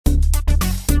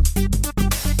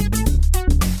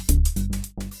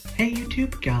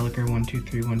YouTube,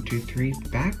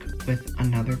 Gallagher123123 back with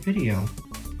another video.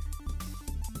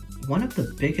 One of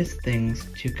the biggest things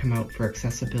to come out for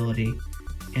accessibility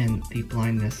in the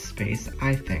blindness space,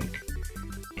 I think,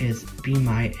 is Be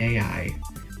My AI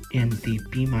in the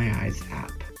Be My Eyes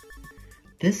app.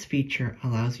 This feature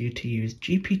allows you to use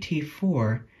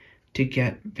GPT-4 to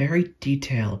get very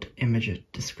detailed image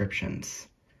descriptions.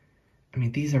 I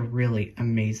mean, these are really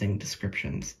amazing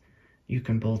descriptions. You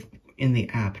can both, in the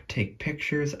app, take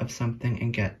pictures of something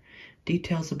and get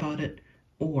details about it,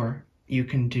 or you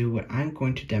can do what I'm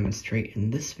going to demonstrate in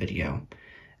this video,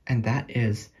 and that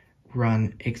is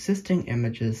run existing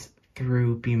images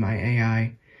through Be My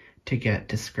AI to get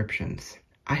descriptions.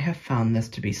 I have found this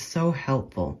to be so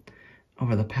helpful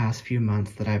over the past few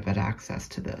months that I've had access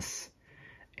to this.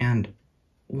 And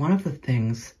one of the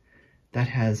things that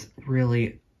has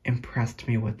really impressed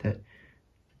me with it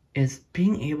is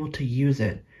being able to use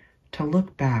it to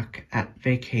look back at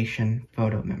vacation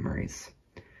photo memories.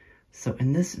 So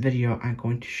in this video, I'm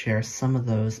going to share some of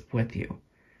those with you.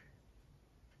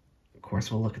 Of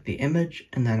course, we'll look at the image,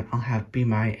 and then I'll have Be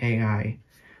My AI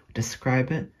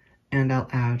describe it, and I'll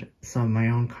add some of my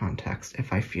own context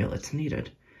if I feel it's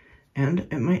needed. And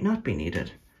it might not be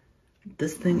needed.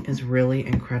 This thing is really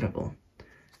incredible.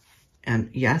 And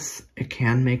yes, it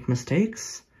can make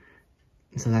mistakes,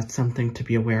 so that's something to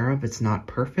be aware of. It's not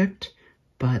perfect,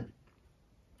 but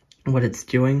what it's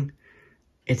doing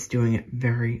it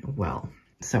very well.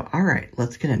 So, all right,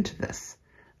 let's get into this.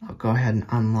 I'll go ahead and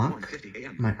unlock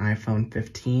my iPhone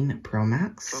 15 Pro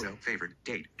Max. Photo favored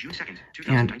date June 2nd,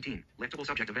 2019. Liftable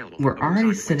subject available. We're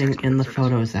already sitting in the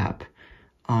Photos app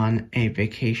on a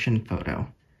vacation photo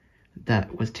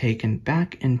that was taken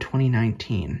back in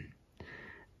 2019.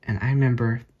 And I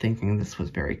remember thinking this was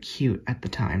very cute at the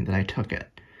time that I took it.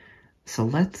 So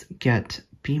let's get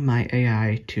Be My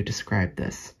AI to describe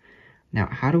this. Now,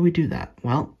 how do we do that?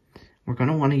 Well, we're going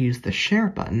to want to use the share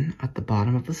button at the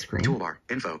bottom of the screen. Toolbar,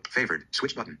 info, favored,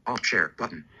 switch button, off, share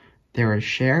button. There is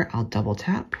share. I'll double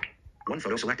tap. One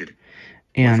photo selected.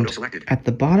 And at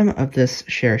the bottom of this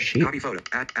share sheet, copy photo,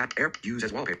 add air, use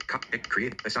as wallpaper,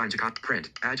 create, assign to print,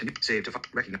 add to, save to,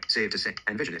 recognize, save to, say,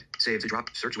 envision it, save to drop,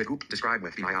 search with, describe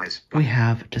with Be My Eyes. We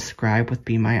have describe with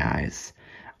Be My Eyes.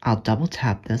 I'll double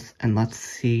tap this and let's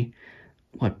see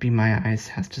what Be My Eyes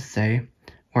has to say,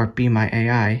 or Be My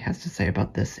AI has to say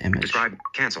about this image. Describe,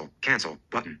 cancel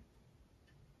button.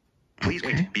 Please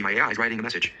wait, Be My AI is writing a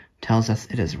message. Tells us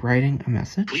it is writing a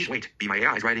message. Please wait, Be My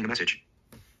AI is writing a message.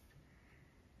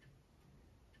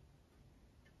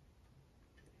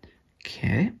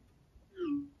 Okay.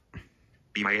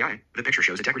 Be My AI. The picture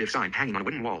shows a decorative sign hanging on a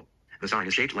wooden wall. The sign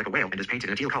is shaped like a whale and is painted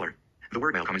in a teal color. The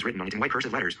word welcome is written on it in white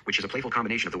cursive letters, which is a playful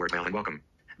combination of the word whale and welcome.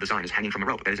 The sign is hanging from a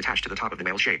rope that is attached to the top of the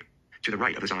whale shape. To the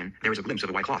right of the sign, there is a glimpse of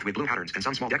a white cloth with blue patterns and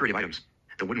some small decorative items.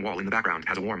 The wooden wall in the background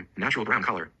has a warm, natural brown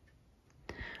color.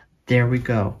 There we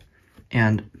go.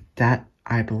 And that,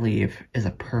 I believe, is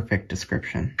a perfect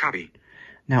description. Copy.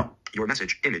 Now, your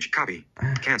message, image, copy,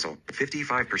 cancel,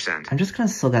 55%. I'm just going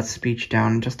to slow that speech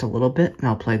down just a little bit, and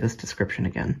I'll play this description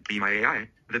again. Be My AI.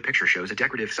 The picture shows a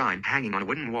decorative sign hanging on a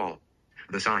wooden wall.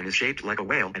 The sign is shaped like a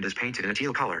whale and is painted in a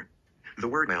teal color. The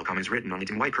word welcome is written on it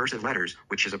in white cursive letters,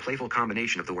 which is a playful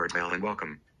combination of the words whale and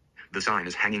welcome. The sign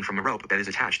is hanging from a rope that is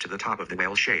attached to the top of the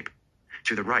whale shape.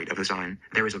 To the right of the sign,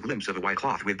 there is a glimpse of a white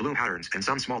cloth with blue patterns and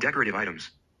some small decorative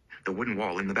items. The wooden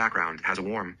wall in the background has a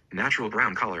warm, natural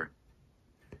brown color.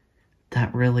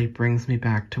 That really brings me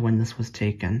back to when this was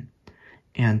taken.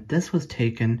 And this was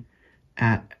taken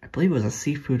at, I believe it was a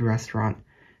seafood restaurant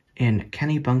in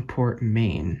Kennebunkport,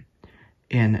 Maine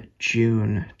in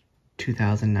June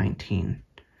 2019.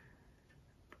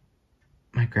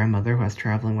 My grandmother, who I was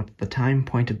traveling with at the time,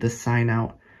 pointed this sign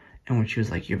out, and when she was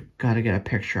like, you've got to get a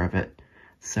picture of it.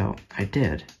 So I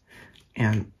did.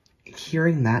 And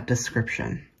hearing that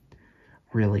description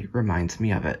really reminds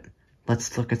me of it.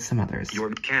 Let's look at some others. Your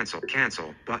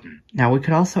cancel button. Now, we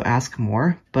could also ask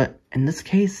more, but in this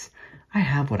case, I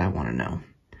have what I want to know.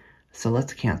 So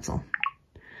let's cancel.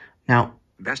 Now,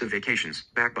 best of vacations,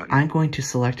 back button. I'm going to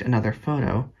select another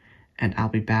photo, and I'll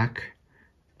be back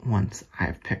once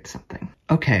I've picked something.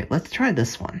 Okay, let's try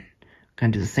this one. I'm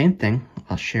going to do the same thing.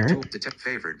 I'll share it. Detect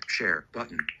favored, share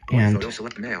button. And photo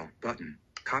select mail button.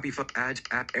 Copy photo, add,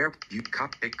 app, air, you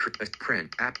copy,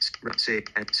 print, apps, save,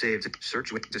 and save,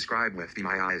 search with, describe with, Be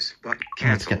My Eyes, button,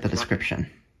 cancel. Let's get the description.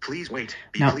 Please wait,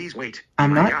 please wait.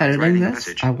 I'm not editing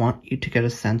this. I want you to get a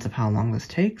sense of how long this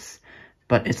takes,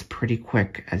 but it's pretty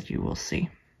quick, as you will see.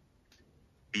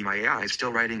 Be My AI is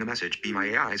still writing a message. Be My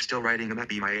AI is still writing a message.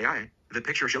 Be My AI. The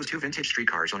picture shows two vintage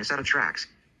streetcars on a set of tracks.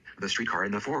 The streetcar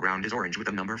in the foreground is orange with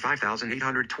the number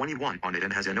 5821 on it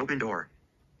and has an open door.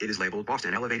 It is labeled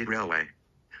Boston Elevated Railway.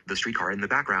 The streetcar in the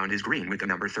background is green with the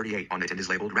number 38 on it and is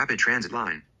labeled Rapid Transit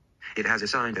Line. It has a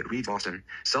sign that reads Boston,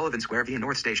 Sullivan Square via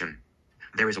North Station.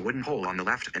 There is a wooden pole on the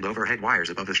left and overhead wires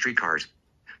above the streetcars.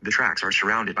 The tracks are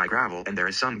surrounded by gravel and there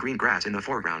is some green grass in the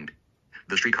foreground.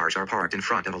 The streetcars are parked in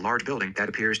front of a large building that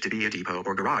appears to be a depot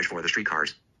or garage for the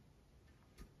streetcars.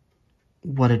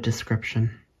 What a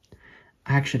description.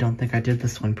 I actually don't think I did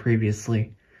this one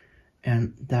previously.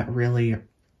 And that really,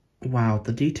 wow,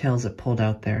 the details it pulled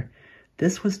out there.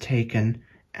 This was taken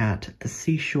at the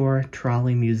Seashore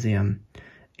Trolley Museum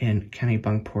in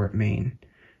Kennebunkport, Maine.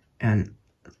 And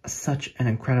such an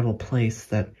incredible place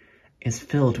that is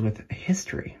filled with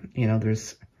history. You know,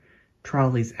 there's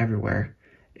trolleys everywhere.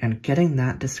 And getting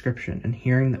that description and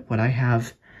hearing that what I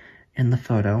have in the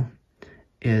photo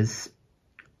is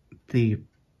the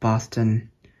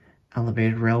Boston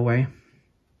Elevated Railway.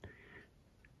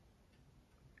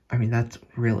 I mean, that's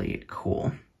really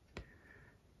cool.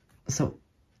 So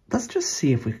let's just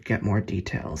see if we could get more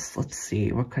details. Let's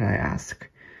see, what could I ask?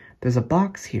 There's a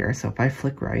box here, so if I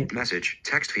flick right... Message,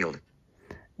 text field.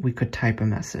 We could type a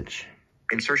message.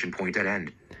 Insertion point at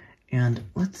end. And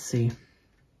let's see.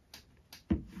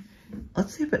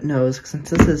 Let's see if it knows, since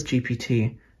this is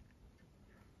GPT.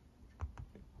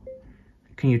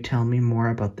 Can you tell me more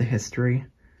about the history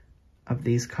of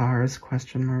these cars?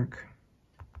 Question mark.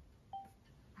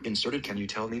 Inserted, can you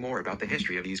tell me more about the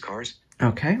history of these cars?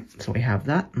 Okay, so we have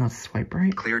that. Let's swipe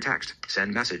right. Clear text,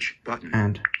 send message, button.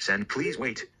 And send, please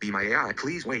wait, be my AI,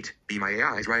 please wait, be my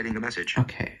AI is writing the message.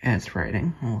 okay, it's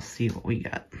writing. We'll see what we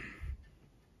get.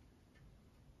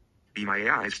 Be my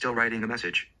AI is still writing the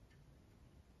message.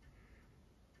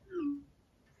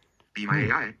 Be my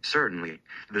AI, certainly.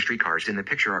 The streetcars in the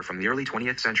picture are from the early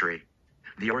 20th century.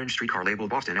 The orange streetcar labeled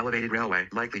Boston Elevated Railway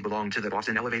likely belonged to the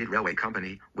Boston Elevated Railway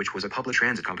Company, which was a public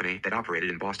transit company that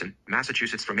operated in Boston,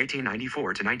 Massachusetts from 1894 to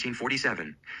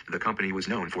 1947. The company was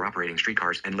known for operating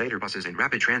streetcars and later buses and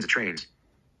rapid transit trains.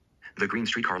 The green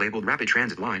streetcar labeled Rapid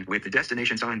Transit Line with the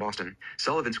destination sign Boston,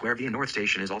 Sullivan Square via North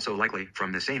Station is also likely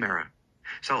from the same era.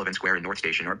 Sullivan Square and North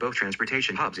Station are both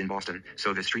transportation hubs in Boston,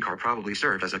 so this streetcar probably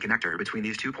served as a connector between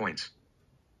these 2 points.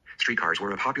 Streetcars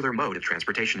were a popular mode of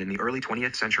transportation in the early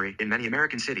 20th century in many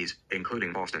American cities,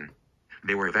 including Boston.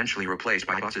 They were eventually replaced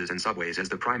by buses and subways as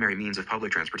the primary means of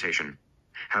public transportation.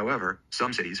 However,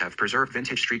 some cities have preserved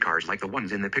vintage streetcars like the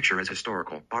ones in the picture as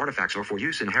historical artifacts or for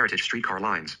use in heritage streetcar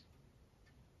lines.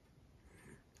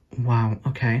 Wow,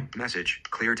 okay. Message,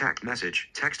 clear text, message,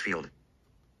 text field.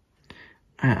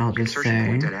 I'll just Insertion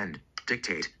point say, at end,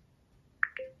 dictate.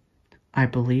 I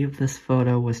believe this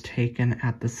photo was taken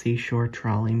at the Seashore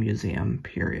Trolley Museum,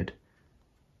 period.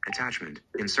 Attachment,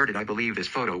 inserted, I believe this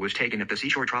photo was taken at the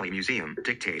Seashore Trolley Museum,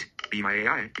 dictate, be my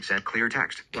AI, send clear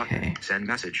text, button, Okay. send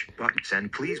message, button,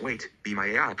 send please wait, be my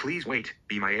AI, please wait,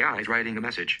 be my AI is writing a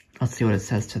message. Let's see what it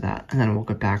says to that, and then we'll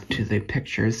go back to the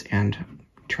pictures and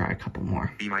try a couple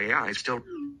more. Be my AI is still...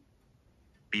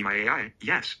 Be my AI,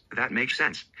 yes, that makes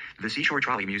sense. The Seashore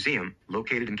Trolley Museum,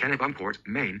 located in Kennebunkport,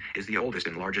 Maine, is the oldest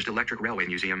and largest electric railway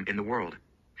museum in the world.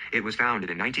 It was founded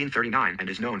in 1939 and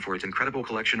is known for its incredible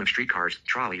collection of streetcars,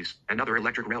 trolleys, and other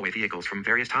electric railway vehicles from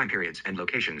various time periods and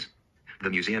locations. The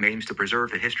museum aims to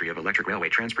preserve the history of electric railway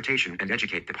transportation and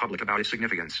educate the public about its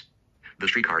significance. The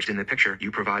streetcars in the picture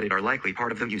you provided are likely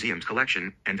part of the museum's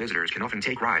collection, and visitors can often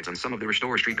take rides on some of the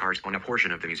restored streetcars on a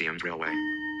portion of the museum's railway.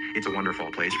 It's a wonderful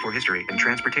place for history and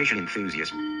transportation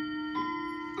enthusiasts.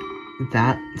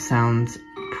 That sounds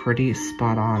pretty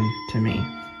spot on to me.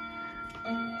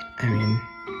 I mean,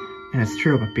 and it's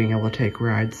true about being able to take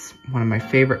rides. One of my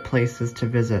favorite places to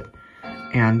visit,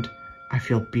 and I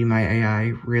feel Be My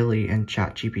AI really and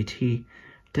ChatGPT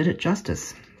did it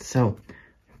justice. So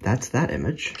that's that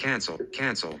image. Cancel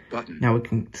button. Now we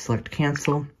can select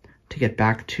cancel to get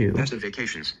back to Best of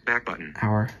vacations, back button.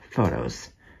 our photos.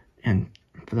 And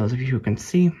for those of you who can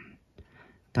see,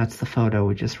 that's the photo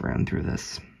we just ran through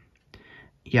this.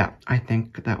 Yeah, I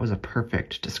think that was a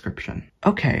perfect description.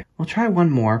 Okay, we'll try one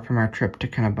more from our trip to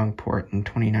Kennebunkport in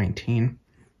 2019.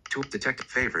 To detect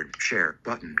favored, share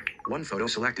button. One photo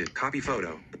selected, copy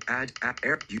photo, add app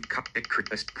air, you copy,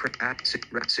 add,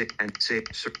 sit, and say,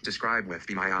 describe with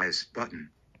Be My Eyes button.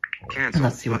 Cancel. And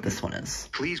let's see what button. this one is.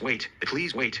 Please wait,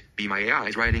 Be My AI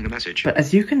is writing a message. But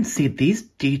as you can see,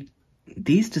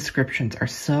 these descriptions are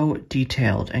so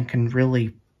detailed and can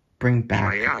really bring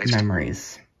back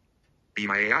memories. Be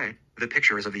My AI, the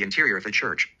picture is of the interior of the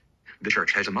church. The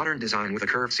church has a modern design with a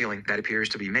curved ceiling that appears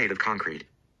to be made of concrete.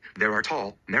 There are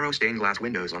tall, narrow stained glass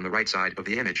windows on the right side of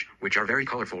the image, which are very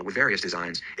colorful with various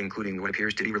designs, including what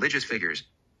appears to be religious figures.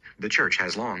 The church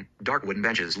has long, dark wooden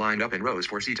benches lined up in rows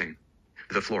for seating.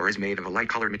 The floor is made of a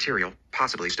light-colored material,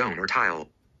 possibly stone or tile.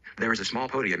 There is a small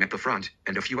podium at the front,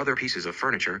 and a few other pieces of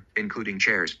furniture, including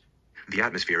chairs. The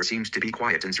atmosphere seems to be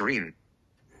quiet and serene.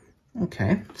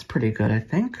 Okay, it's pretty good, I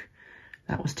think.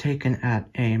 That was taken at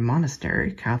a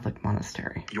monastery, Catholic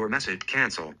monastery. Your message,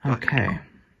 cancel. Button. Okay,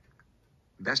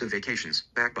 Best of vacations,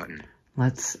 back button.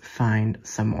 let's find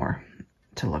some more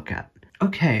to look at.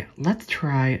 Okay, let's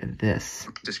try this.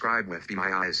 Describe with Be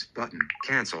My Eyes, button.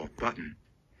 Cancel, button.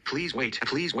 Please wait,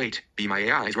 please wait. Be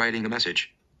My Eyes writing a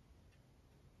message.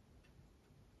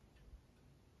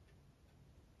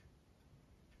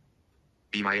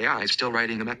 Be My AI still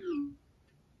writing a message.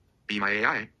 Be My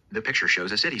AI. The picture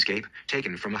shows a cityscape,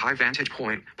 taken from a high vantage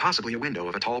point, possibly a window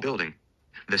of a tall building.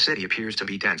 The city appears to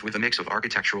be dense with a mix of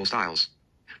architectural styles.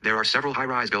 There are several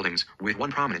high-rise buildings, with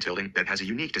one prominent building that has a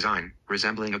unique design,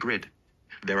 resembling a grid.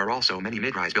 There are also many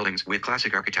mid-rise buildings with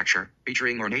classic architecture,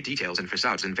 featuring ornate details and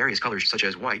facades in various colors such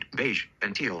as white, beige,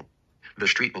 and teal. The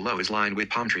street below is lined with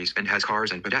palm trees and has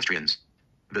cars and pedestrians.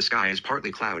 The sky is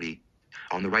partly cloudy.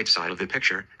 On the right side of the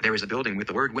picture, there is a building with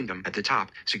the word Wyndham at the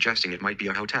top, suggesting it might be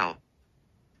a hotel.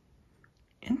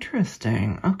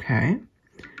 Interesting, okay.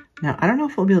 Now, I don't know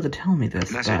if we'll be able to tell me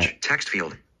this, Message, but text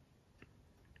field.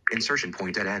 Insertion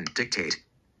point at end, dictate.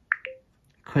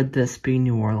 could this be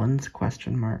New Orleans,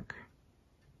 question mark?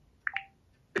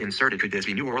 Inserted, could this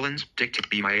be New Orleans? Dictate,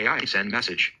 Be My AI, send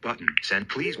message, button. Send,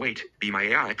 please wait. Be My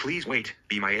AI, please wait.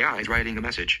 Be My AI is writing a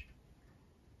message.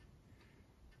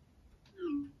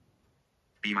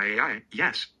 Be My AI,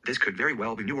 yes, this could very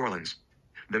well be New Orleans.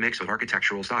 The mix of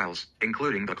architectural styles,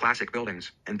 including the classic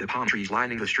buildings, and the palm trees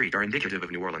lining the street are indicative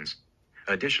of New Orleans.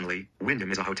 Additionally,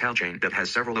 Wyndham is a hotel chain that has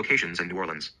several locations in New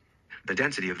Orleans. The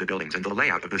density of the buildings and the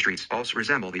layout of the streets also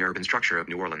resemble the urban structure of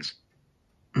New Orleans.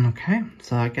 Okay,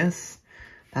 so I guess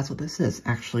that's what this is.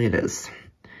 Actually, it is.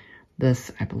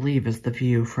 This, I believe, is the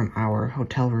view from our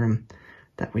hotel room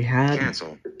that we had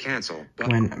Cancel,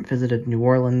 button. when I visited New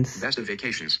Orleans Best of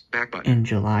vacations, back button. in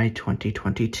July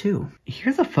 2022.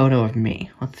 Here's a photo of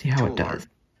me. Let's see how it Toolbar. does.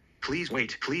 Please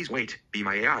wait, please wait. Be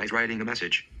My AI is writing a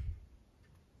message.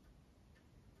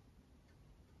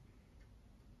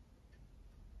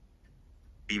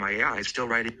 Be My AI is still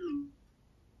writing.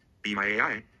 Be My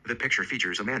AI. The picture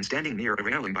features a man standing near a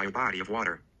railing by a body of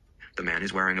water. The man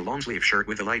is wearing a long-sleeve shirt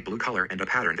with a light blue color and a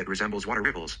pattern that resembles water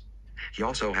ripples. He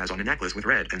also has on a necklace with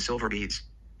red and silver beads.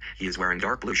 He is wearing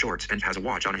dark blue shorts and has a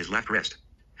watch on his left wrist.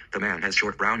 The man has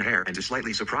short brown hair and a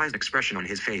slightly surprised expression on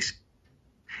his face.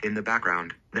 In the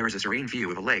background, there is a serene view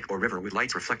of a lake or river with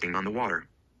lights reflecting on the water.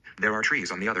 There are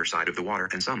trees on the other side of the water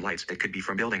and some lights that could be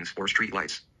from buildings or street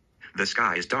lights. The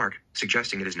sky is dark,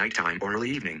 suggesting it is nighttime or early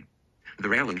evening. The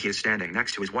railing he is standing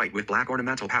next to is white with black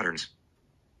ornamental patterns.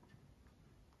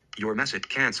 Your message,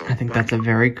 cancel. I think button. that's a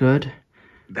very good,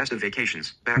 Best of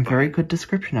vacations, back a button. very good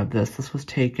description of this. This was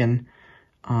taken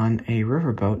on a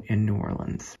riverboat in New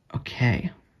Orleans.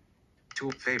 Okay,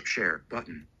 Tool, fave, share,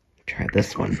 button. try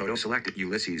this one. Photo selected,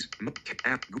 Ulysses.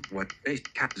 App, what, face,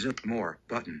 cat, zoom, more,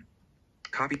 button.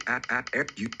 Copy, app,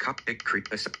 you, copy, creep,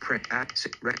 print,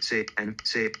 save, and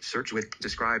save, search with,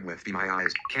 describe with, Be My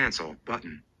Eyes, cancel,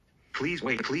 button. Please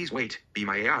wait, Be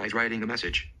My AI is writing a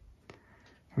message.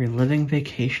 Reliving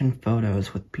vacation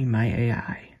photos with Be My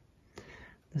AI.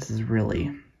 This is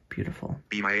really beautiful.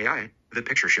 Be My AI. The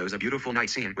picture shows a beautiful night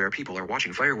scene where people are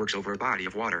watching fireworks over a body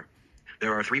of water.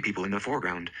 There are 3 people in the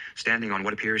foreground, standing on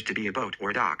what appears to be a boat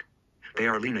or dock. They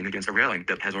are leaning against a railing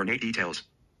that has ornate details.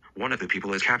 One of the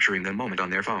people is capturing the moment on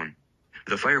their phone.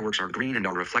 The fireworks are green and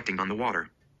are reflecting on the water.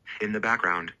 In the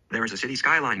background, there is a city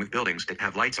skyline with buildings that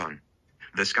have lights on.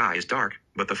 The sky is dark,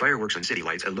 but the fireworks and city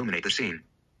lights illuminate the scene.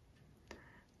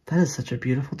 That is such a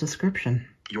beautiful description.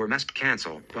 Your message,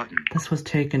 cancel, button. This was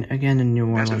taken again in New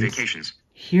Best Orleans. of vacations.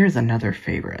 Here's another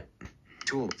favorite.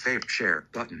 Tool, fave, share,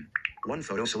 button. One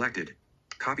photo selected.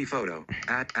 Copy photo.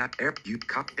 Add, you,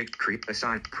 copy, creep,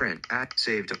 assign, print, add,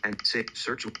 saved, and save,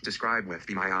 search, describe with,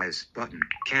 Be My Eyes, button.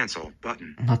 Cancel,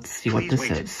 button. Let's see what Please this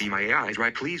wait. is. Be My AI is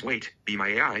right. Please wait. Be My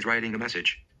AI is writing a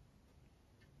message.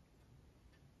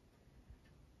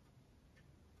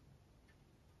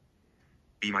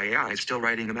 Be My AI is still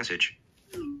writing a message.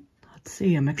 Let's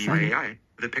see, I'm Be My excited. AI.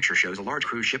 The picture shows a large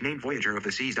cruise ship named Voyager of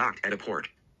the Seas docked at a port.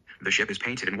 The ship is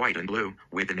painted in white and blue,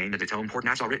 with the name of its home port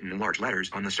Nassau written in large letters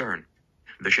on the stern.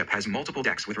 The ship has multiple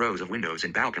decks with rows of windows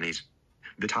and balconies.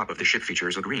 The top of the ship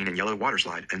features a green and yellow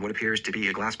waterslide and what appears to be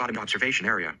a glass-bottomed observation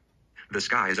area. The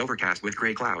sky is overcast with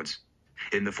gray clouds.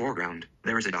 In the foreground,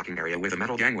 there is a docking area with a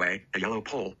metal gangway, a yellow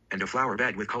pole, and a flower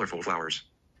bed with colorful flowers.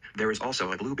 There is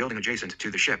also a blue building adjacent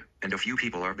to the ship, and a few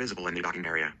people are visible in the docking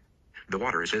area. The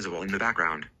water is visible in the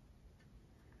background.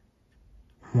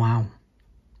 Wow.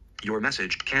 Your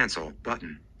message, cancel,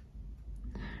 button.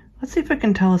 Let's see if it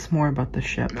can tell us more about the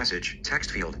ship. Message,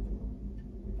 text field.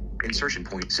 Insertion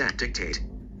point, set, dictate.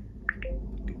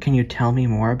 Can you tell me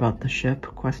more about the ship?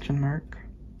 Question mark.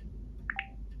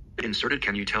 Inserted,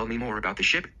 can you tell me more about the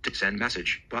ship? Send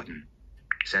message, button.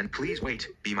 Send, please wait,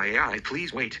 be my AI,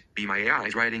 please wait, be my AI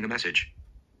is writing a message.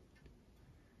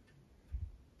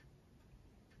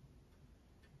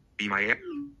 Be my AI.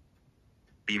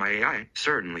 Be my AI,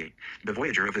 certainly. The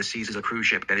Voyager of the Seas is a cruise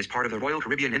ship that is part of the Royal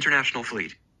Caribbean International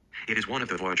Fleet. It is one of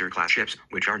the Voyager-class ships,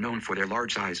 which are known for their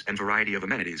large size and variety of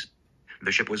amenities.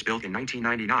 The ship was built in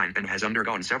 1999 and has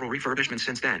undergone several refurbishments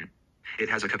since then. It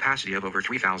has a capacity of over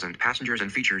 3,000 passengers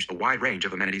and features a wide range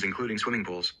of amenities including swimming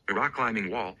pools, a rock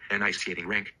climbing wall, an ice skating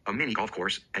rink, a mini golf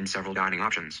course, and several dining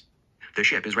options. The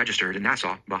ship is registered in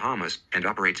Nassau, Bahamas, and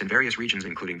operates in various regions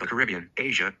including the Caribbean,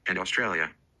 Asia, and Australia.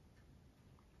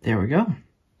 There we go.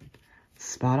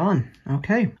 Spot on.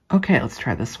 Okay. Okay, let's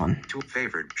try this one. To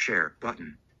favored, share,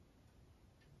 button.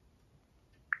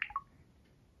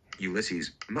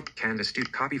 Ulysses, Canvas, do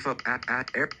copy, add,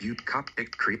 air, you, copy,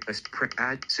 create, print,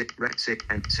 add, sit, rec, sit,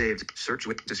 and saved, search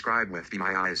with, describe with, be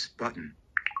my eyes, button.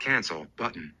 Cancel,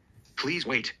 button. Please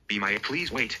wait, be my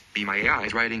AI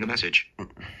is writing a message.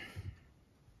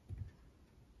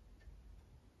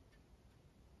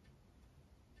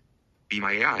 Be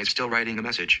my AI is still writing a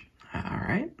message. All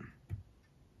right.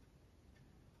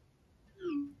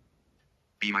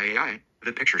 Be my AI.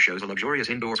 The picture shows a luxurious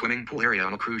indoor swimming pool area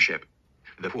on a cruise ship.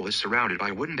 The pool is surrounded by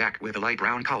a wooden deck with a light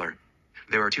brown color.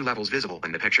 There are two levels visible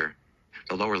in the picture.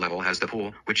 The lower level has the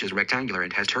pool, which is rectangular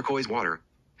and has turquoise water.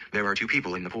 There are two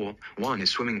people in the pool. One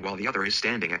is swimming while the other is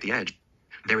standing at the edge.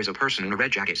 There is a person in a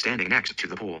red jacket standing next to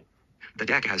the pool. The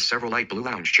deck has several light blue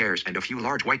lounge chairs and a few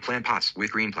large white plant pots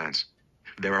with green plants.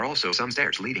 There are also some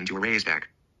stairs leading to a raised deck.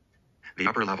 The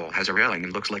upper level has a railing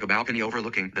and looks like a balcony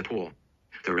overlooking the pool.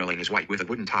 The railing is white with a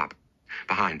wooden top.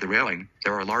 Behind the railing,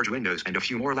 there are large windows and a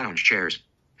few more lounge chairs.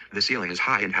 The ceiling is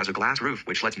high and has a glass roof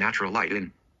which lets natural light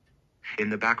in. In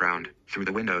the background, through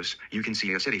the windows, you can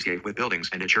see a cityscape with buildings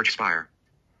and a church spire.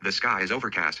 The sky is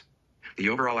overcast. The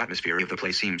overall atmosphere of the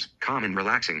place seems calm and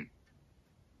relaxing.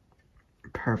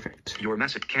 Perfect. Your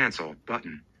message, cancel,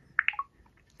 button.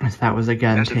 As that was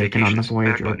again Best of taken on the vacations,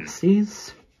 Voyager back of the button.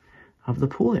 Seas of the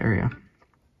pool area.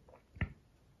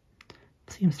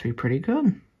 Seems to be pretty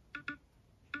good.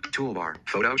 Toolbar,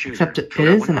 photo chooser. Except it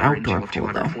photo is an 100, outdoor pool,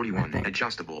 though, 241, I think.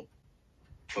 adjustable.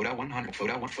 Photo 100,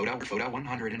 photo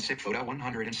 106, photo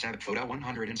 107, photo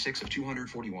 106 of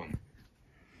 241.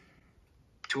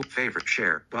 Tool favorite,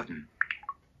 share, button.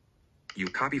 You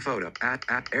copy photo, add,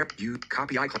 air, you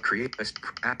copy iCloud, create,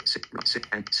 add, sit,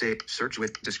 and save, search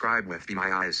with, describe with, be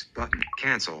my eyes, button,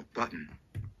 cancel, button.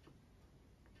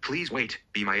 Please wait,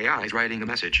 be my AI is writing a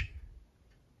message.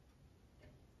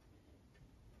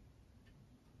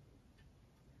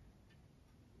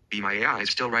 Be my AI is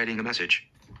still writing a message.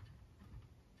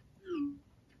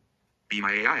 Be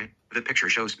my AI. The picture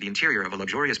shows the interior of a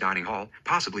luxurious dining hall,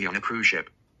 possibly on a cruise ship.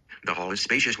 The hall is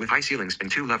spacious with high ceilings and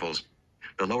 2 levels.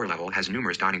 The lower level has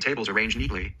numerous dining tables arranged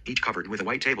neatly, each covered with a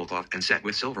white tablecloth and set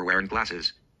with silverware and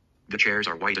glasses. The chairs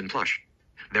are white and plush.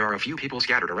 There are a few people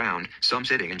scattered around, some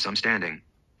sitting and some standing.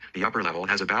 The upper level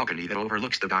has a balcony that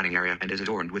overlooks the dining area and is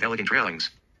adorned with elegant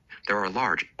railings. There are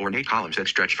large, ornate columns that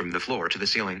stretch from the floor to the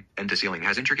ceiling, and the ceiling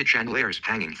has intricate chandeliers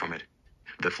hanging from it.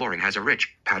 The flooring has a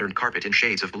rich, patterned carpet in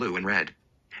shades of blue and red.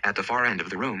 At the far end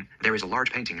of the room, there is a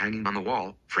large painting hanging on the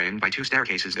wall, framed by 2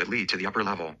 staircases that lead to the upper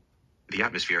level. The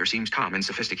atmosphere seems calm and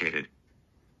sophisticated.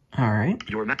 All right.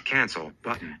 Your cancel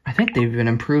button. I think they've even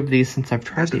improved these since I've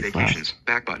tried Best of these vacations, last.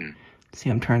 back button. See,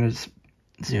 I'm trying to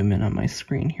zoom in on my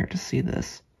screen here to see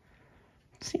this.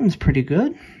 Seems pretty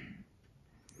good.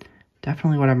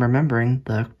 Definitely what I'm remembering.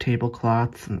 The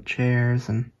tablecloths and the chairs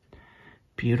and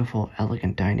beautiful,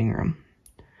 elegant dining room.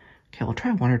 Okay, we'll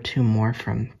try 1 or 2 more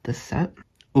from this set.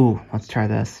 Ooh, let's try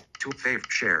this. Tool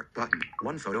favorite, share button.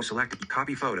 1 photo selected.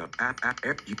 Copy photo. Add,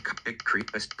 air, you create,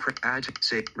 print, add,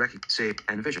 save, save,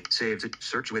 and vision. Save it.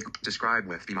 Search with, describe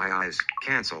with, be my eyes.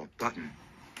 Cancel button.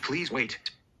 Please wait.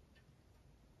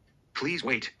 Please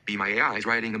wait. Be my AI is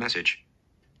writing a message.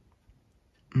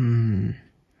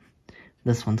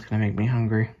 This one's gonna make me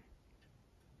hungry.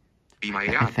 Be my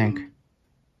AI. I think.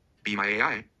 Be my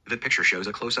AI. The picture shows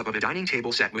a close-up of a dining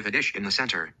table set with a dish in the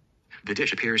center. The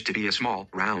dish appears to be a small,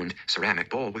 round,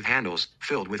 ceramic bowl with handles,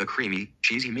 filled with a creamy,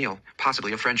 cheesy meal,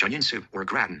 possibly a French onion soup or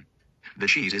gratin. The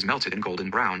cheese is melted and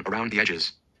golden brown around the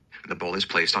edges. The bowl is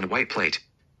placed on a white plate.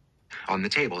 On the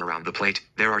table around the plate,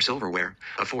 there are silverware,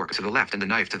 a fork to the left and a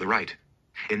knife to the right.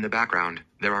 In the background,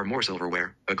 there are more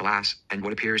silverware, a glass, and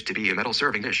what appears to be a metal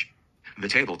serving dish. The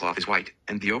tablecloth is white,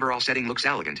 and the overall setting looks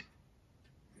elegant.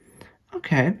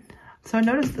 Okay, so I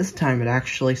noticed this time it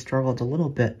actually struggled a little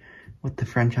bit with the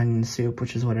French onion soup,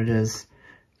 which is what it is.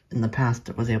 In the past,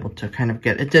 it was able to kind of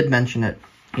it did mention it,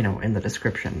 you know, in the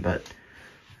description, but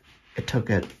it took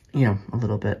it, you know, a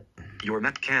little bit. Your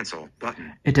cancel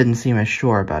button. It didn't seem as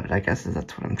sure about it, I guess,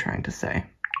 that's what I'm trying to say.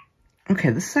 Okay,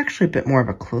 this is actually a bit more of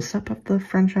a close-up of the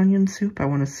French onion soup. I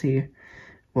want to see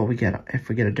what we get, if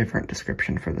we get a different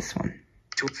description for this one.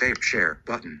 To save share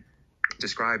button.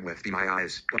 Describe with Be My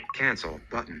Eyes, cancel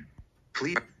button.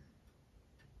 Please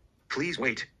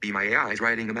wait, Be My AI is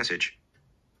writing a message.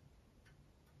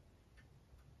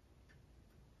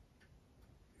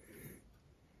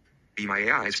 Be My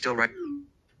AI is still writing.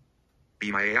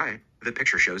 Be My AI, the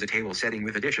picture shows a table setting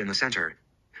with a dish in the center.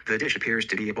 The dish appears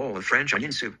to be a bowl of French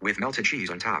onion soup with melted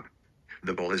cheese on top.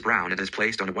 The bowl is brown and is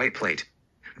placed on a white plate.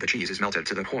 The cheese is melted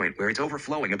to the point where it's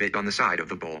overflowing a bit on the side of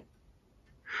the bowl.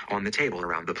 On the table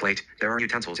around the plate, there are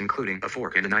utensils including a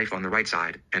fork and a knife on the right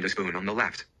side, and a spoon on the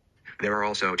left. There are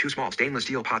also 2 small stainless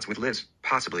steel pots with lids,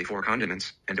 possibly for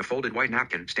condiments, and a folded white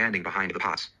napkin standing behind the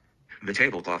pots. The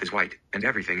tablecloth is white, and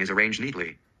everything is arranged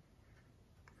neatly.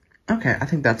 Okay, I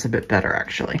think that's a bit better,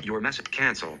 actually. Your message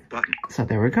cancel button. So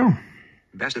there we go.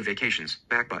 Best of vacations,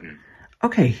 back button.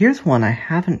 Okay, here's one I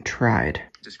haven't tried.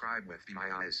 Describe with Be My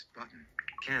Eyes button.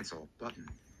 Cancel button.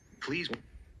 Please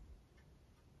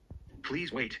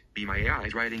wait, Be My AI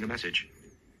is writing a message.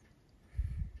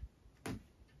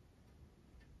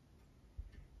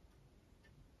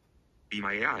 Be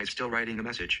My AI is still writing a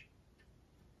message.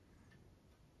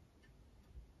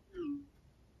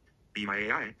 Be My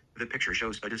AI, the picture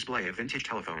shows a display of vintage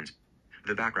telephones.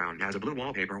 The background has a blue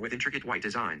wallpaper with intricate white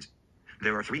designs.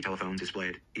 There are 3 telephones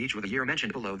displayed, each with a year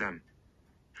mentioned below them.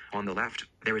 On the left,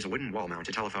 there is a wooden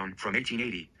wall-mounted telephone from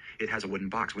 1880. It has a wooden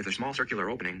box with a small circular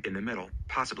opening in the middle,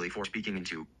 possibly for speaking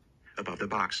into. Above the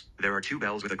box, there are 2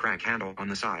 bells with a crank handle on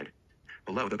the side.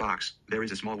 Below the box, there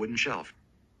is a small wooden shelf.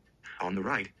 On the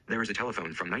right, there is a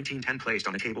telephone from 1910 placed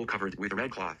on a table covered with a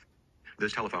red cloth.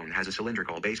 This telephone has a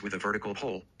cylindrical base with a vertical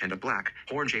hole, and a black,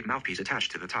 horn-shaped mouthpiece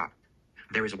attached to the top.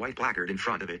 There is a white placard in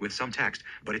front of it with some text,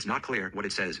 but it's not clear what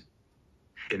it says.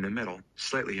 In the middle,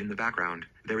 slightly in the background,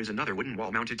 there is another wooden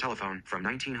wall-mounted telephone from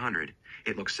 1900.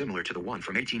 It looks similar to the one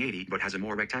from 1880 but has a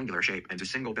more rectangular shape and a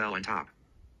single bell on top.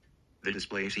 The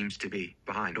display seems to be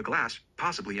behind a glass,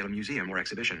 possibly at a museum or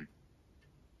exhibition.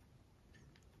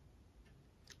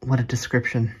 What a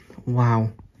description.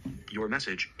 Wow. Your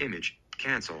message, image,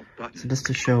 cancel button. So just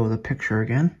to show the picture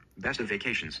again. Best of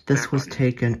vacations. This was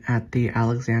taken at the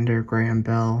Alexander Graham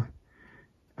Bell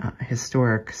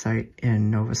historic site in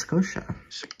Nova Scotia.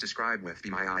 Describe with Be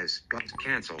My Eyes, button,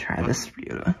 cancel. Try button. this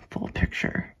beautiful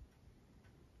picture.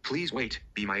 Please wait,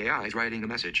 Be My AI is writing a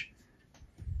message.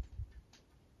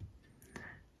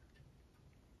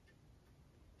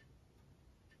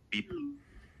 Be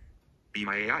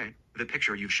My AI, the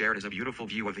picture you've shared is a beautiful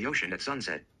view of the ocean at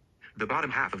sunset. The bottom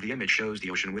half of the image shows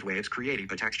the ocean with waves creating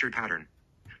a textured pattern.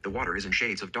 The water is in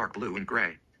shades of dark blue and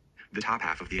gray. The top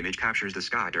half of the image captures the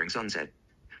sky during sunset.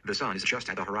 The sun is just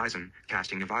at the horizon,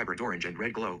 casting a vibrant orange and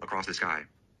red glow across the sky.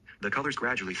 The colors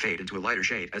gradually fade into a lighter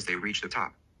shade as they reach the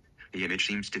top. The image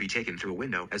seems to be taken through a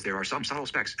window as there are some subtle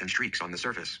specks and streaks on the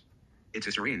surface. It's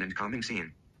a serene and calming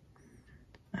scene.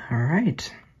 All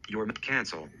right. Your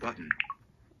cancel button.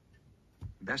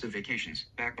 Best of vacations,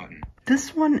 back button.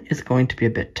 This one is going to be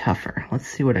a bit tougher. Let's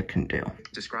see what it can do.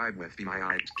 Describe with Be My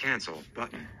Eyes, cancel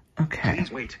button. Okay.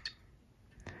 Please wait.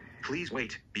 Please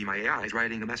wait, Be My AI is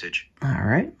writing a message. All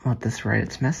right, let this write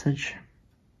its message.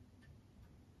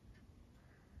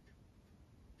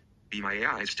 Be My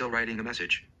AI is still writing a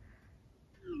message.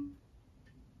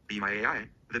 Be My AI,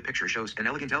 the picture shows an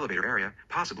elegant elevator area,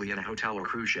 possibly in a hotel or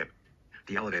cruise ship.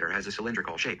 The elevator has a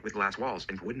cylindrical shape with glass walls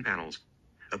and wooden panels.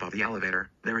 Above the elevator,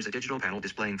 there is a digital panel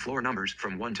displaying floor numbers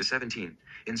from 1 to 17.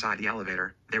 Inside the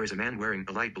elevator, there is a man wearing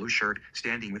a light blue shirt,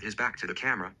 standing with his back to the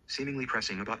camera, seemingly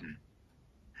pressing a button.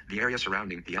 The area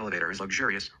surrounding the elevator is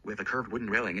luxurious, with a curved wooden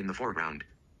railing in the foreground.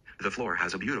 The floor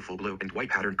has a beautiful blue and white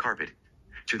patterned carpet.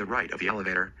 To the right of the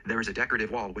elevator, there is a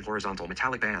decorative wall with horizontal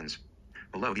metallic bands.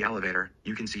 Below the elevator,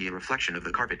 you can see a reflection of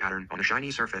the carpet pattern on a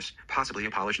shiny surface, possibly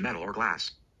a polished metal or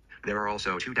glass. There are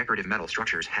also 2 decorative metal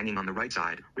structures hanging on the right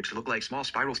side, which look like small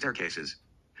spiral staircases.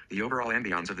 The overall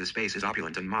ambiance of this space is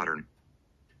opulent and modern.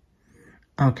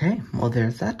 Okay, well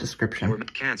there's that description.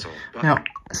 Cancel. Now,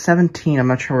 17, I'm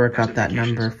not sure where I got that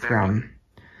number from,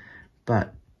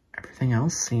 but everything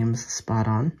else seems spot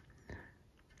on.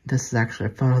 This is actually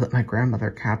a photo that my grandmother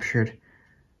captured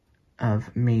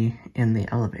of me in the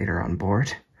elevator on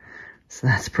board. So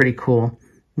that's pretty cool.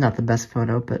 Not the best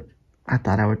photo, but I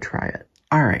thought I would try it.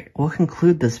 Alright, we'll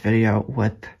conclude this video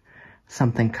with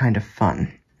something kind of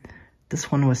fun.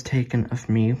 This one was taken of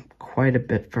me quite a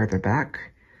bit further back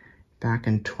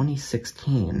in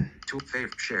 2016.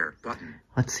 Share button.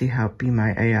 Let's see how Be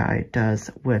My AI does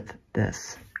with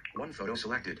this. One photo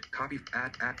selected. Copy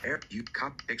air you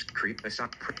cop creep assign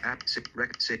app sit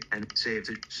rec sit and save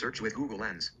to search with Google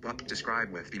Lens. But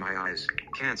describe with Be My Eyes.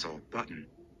 Cancel button.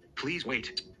 Please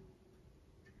wait.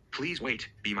 Please wait.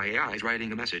 Be My AI is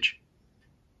writing a message.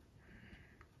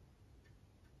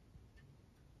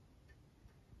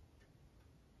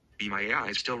 Be My AI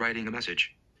is still writing a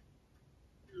message.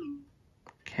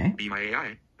 Okay. Be My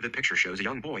AI. The picture shows a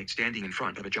young boy standing in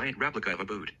front of a giant replica of a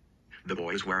boot. The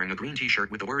boy is wearing a green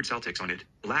t-shirt with the word Celtics on it,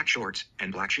 black shorts,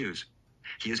 and black shoes.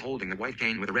 He is holding a white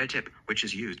cane with a red tip, which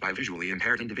is used by visually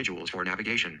impaired individuals for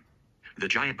navigation. The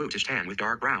giant boot is tan with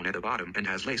dark brown at the bottom and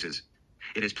has laces.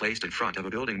 It is placed in front of a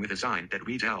building with a sign that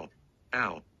reads L.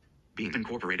 Beam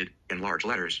Incorporated, in large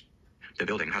letters. The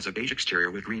building has a beige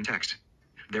exterior with green text.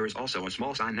 There is also a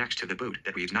small sign next to the boot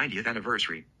that reads 90th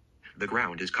anniversary. The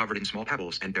ground is covered in small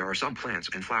pebbles and there are some plants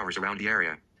and flowers around the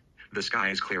area. The sky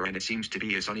is clear and it seems to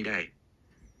be a sunny day.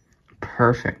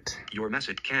 Perfect. Your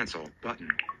message cancel button.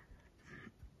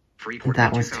 Freeport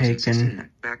that was taken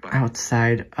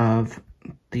outside of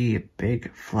the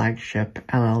big flagship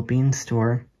LL Bean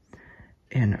store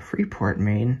in Freeport,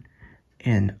 Maine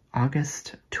in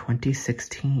August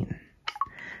 2016.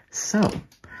 So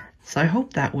I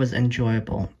hope that was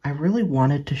enjoyable. I really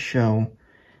wanted to show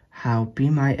how Be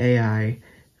My AI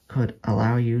could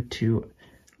allow you to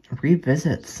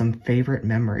revisit some favorite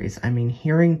memories. I mean,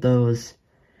 hearing those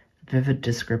vivid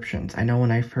descriptions. I know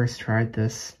when I first tried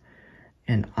this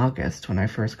in August, when I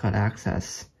first got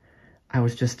access, I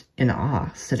was just in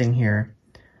awe, sitting here,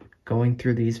 going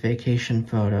through these vacation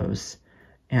photos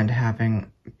and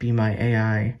having Be My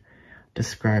AI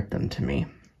describe them to me.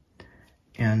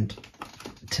 And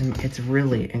to me, it's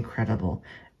really incredible.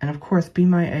 And of course, Be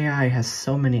My AI has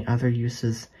so many other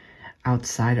uses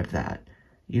outside of that.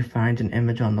 You find an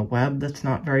image on the web that's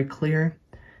not very clear,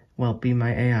 well, Be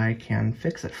My AI can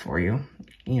fix it for you.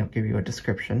 Give you a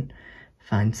description.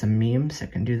 Find some memes,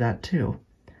 it can do that too.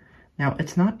 Now,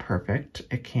 it's not perfect.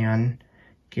 It can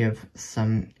give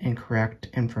some incorrect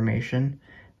information,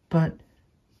 but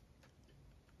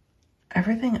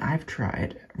everything I've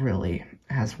tried really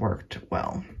has worked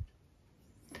well.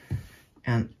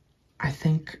 And I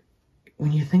think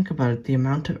when you think about it, the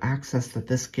amount of access that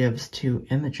this gives to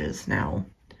images now,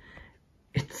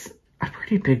 it's a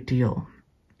pretty big deal.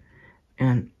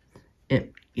 And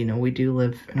we do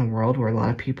live in a world where a lot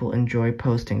of people enjoy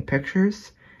posting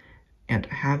pictures, and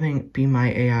having Be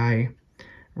My AI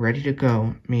ready to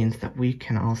go means that we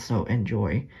can also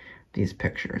enjoy these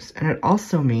pictures. And it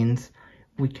also means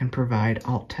we can provide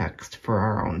alt text for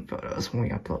our own photos when we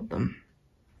upload them.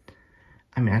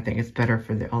 I mean, I think it's better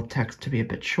for the alt text to be a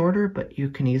bit shorter, but you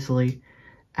can easily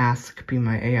ask Be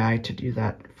My AI to do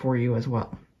that for you as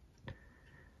well.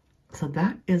 So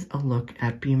that is a look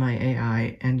at Be My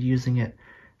AI and using it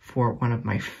for one of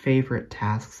my favorite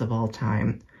tasks of all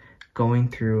time, going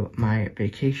through my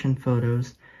vacation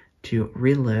photos to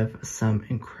relive some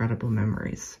incredible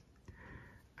memories.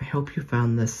 I hope you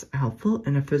found this helpful,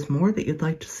 and if there's more that you'd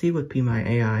like to see with Be My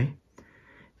AI,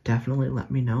 definitely let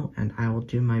me know and I will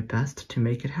do my best to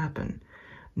make it happen.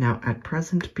 Now, at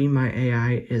present, Be My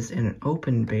AI is in an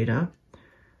open beta,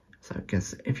 so I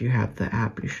guess if you have the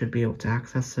app, you should be able to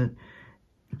access it,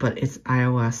 but it's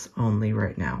iOS only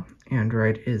right now.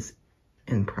 Android is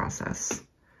in process,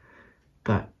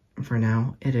 but for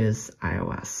now, it is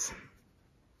iOS.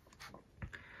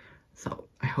 So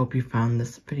I hope you found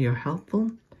this video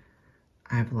helpful.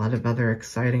 I have a lot of other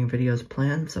exciting videos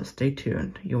planned, so stay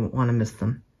tuned. You won't want to miss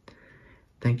them.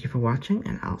 Thank you for watching,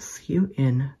 and I'll see you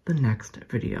in the next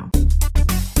video.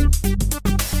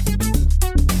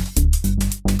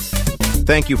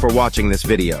 Thank you for watching this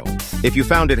video. If you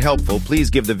found it helpful, please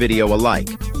give the video a like,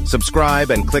 subscribe,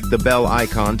 and click the bell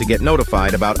icon to get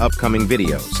notified about upcoming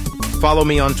videos. Follow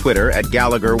me on Twitter at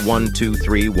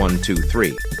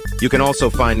Gallagher123123. You can also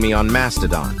find me on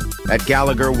Mastodon at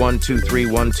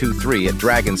Gallagher123123 at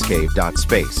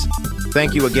dragonscave.space.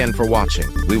 Thank you again for watching.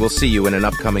 We will see you in an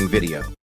upcoming video.